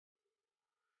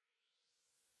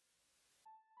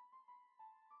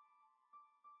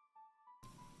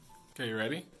Okay, you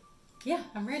ready? Yeah,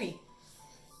 I'm ready.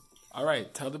 All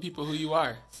right, tell the people who you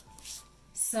are.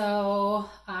 So,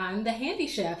 I'm the handy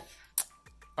chef.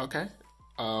 Okay.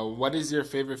 What is your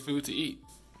favorite food to eat?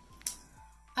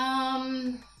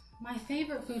 My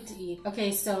favorite food to eat.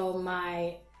 Okay, so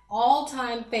my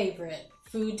all-time favorite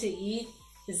food to eat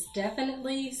is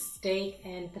definitely steak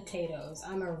and potatoes.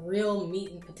 I'm a real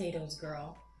meat and potatoes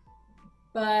girl.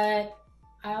 But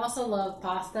I also love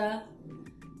pasta,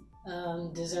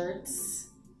 desserts,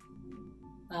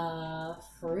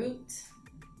 fruit,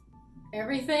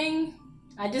 everything.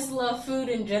 I just love food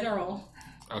in general.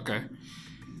 Okay.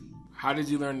 How did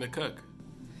you learn to cook?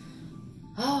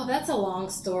 Oh, that's a long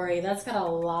story. That's got a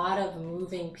lot of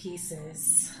moving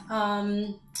pieces.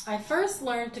 I first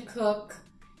learned to cook,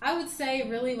 I would say,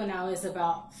 really when I was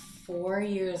about 4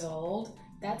 years old.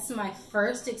 That's my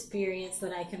first experience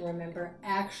that I can remember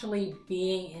actually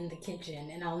being in the kitchen,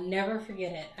 and I'll never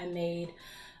forget it. I made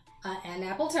an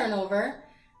apple turnover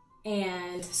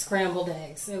and scrambled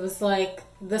eggs. It was like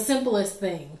the simplest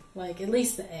thing, like at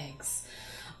least the eggs.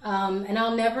 And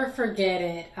I'll never forget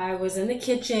it. I was in the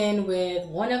kitchen with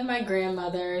one of my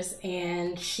grandmothers,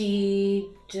 and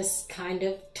she just kind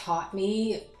of taught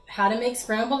me how to make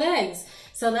scrambled eggs.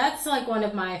 So that's like one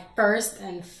of my first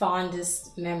and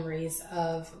fondest memories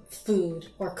of food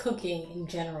or cooking in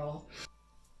general.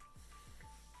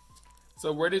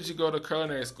 So where did you go to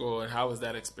culinary school and how was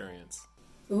that experience?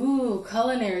 Ooh,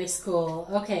 culinary school.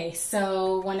 Okay,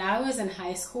 so when I was in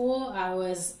high school, I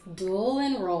was dual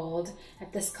enrolled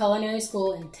at this culinary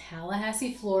school in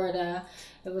Tallahassee, Florida.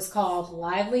 It was called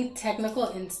Lively Technical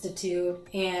Institute,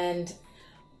 and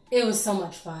it was so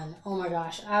much fun. Oh my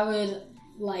gosh, I would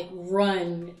like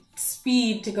run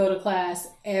speed to go to class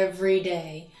every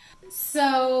day.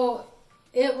 So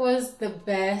it was the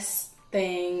best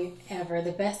thing ever,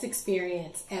 the best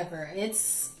experience ever.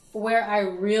 It's where I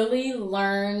really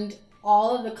learned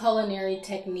all of the culinary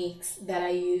techniques that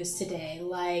I use today,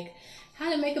 like how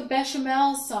to make a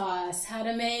bechamel sauce, how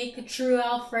to make a true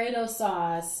Alfredo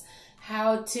sauce,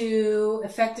 how to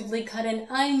effectively cut an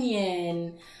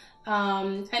onion.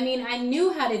 I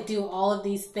knew how to do all of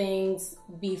these things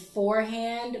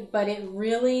beforehand, but it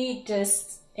really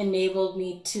just enabled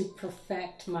me to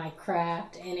perfect my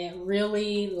craft, and it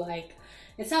really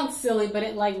it sounds silly, but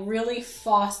it really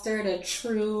fostered a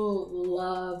true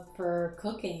love for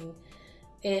cooking.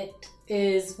 It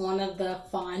is one of the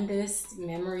fondest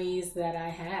memories that I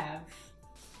have.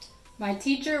 My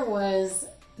teacher was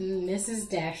Mrs.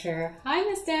 Dasher. Hi,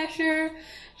 Miss Dasher.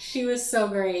 She was so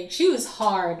great. She was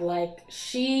hard.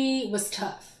 She was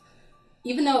tough.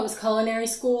 Even though it was culinary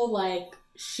school,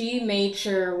 she made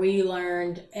sure we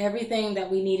learned everything that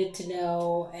we needed to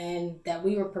know and that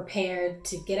we were prepared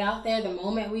to get out there the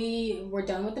moment we were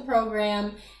done with the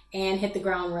program and hit the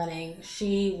ground running.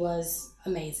 She was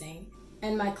amazing.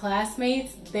 And my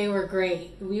classmates, they were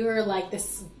great. We were like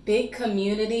this big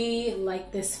community,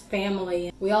 like this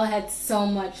family. We all had so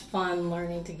much fun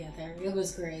learning together. It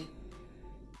was great.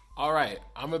 All right,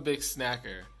 I'm a big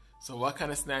snacker. So what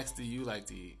kind of snacks do you like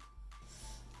to eat?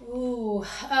 Ooh,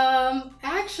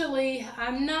 actually,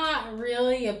 I'm not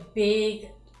really a big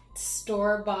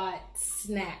store-bought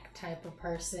snack type of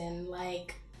person.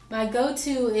 My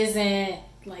go-to isn't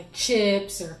like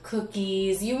chips or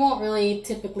cookies. You won't really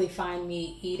typically find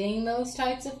me eating those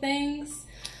types of things.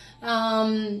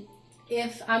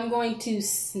 If I'm going to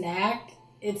snack,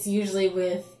 it's usually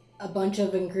with a bunch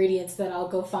of ingredients that I'll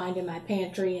go find in my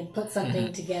pantry and put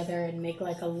something together and make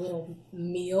like a little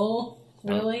meal,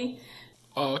 really.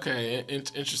 Oh, okay.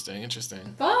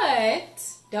 Interesting. But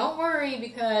don't worry,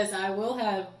 because I will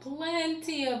have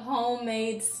plenty of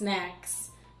homemade snacks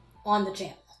on the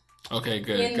channel. Okay,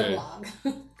 good. In the vlog.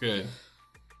 Good.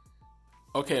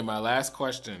 Okay, my last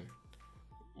question.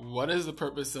 What is the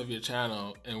purpose of your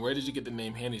channel and where did you get the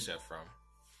name Handy Chef from?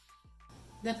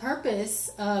 The purpose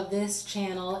of this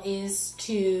channel is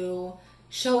to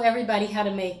show everybody how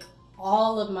to make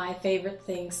all of my favorite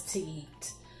things to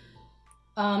eat.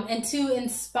 And to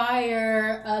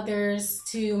inspire others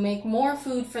to make more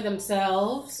food for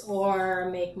themselves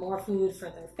or make more food for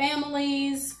their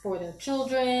families, for their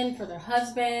children, for their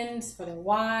husbands, for their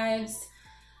wives.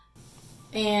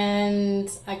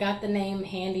 And I got the name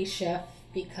Handy Chef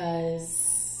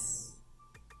because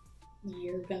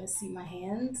you're going to see my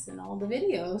hands in all the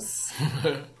videos.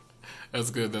 That's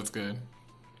good.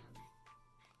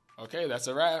 Okay, that's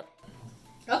a wrap.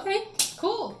 Okay,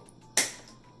 cool.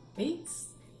 Peace.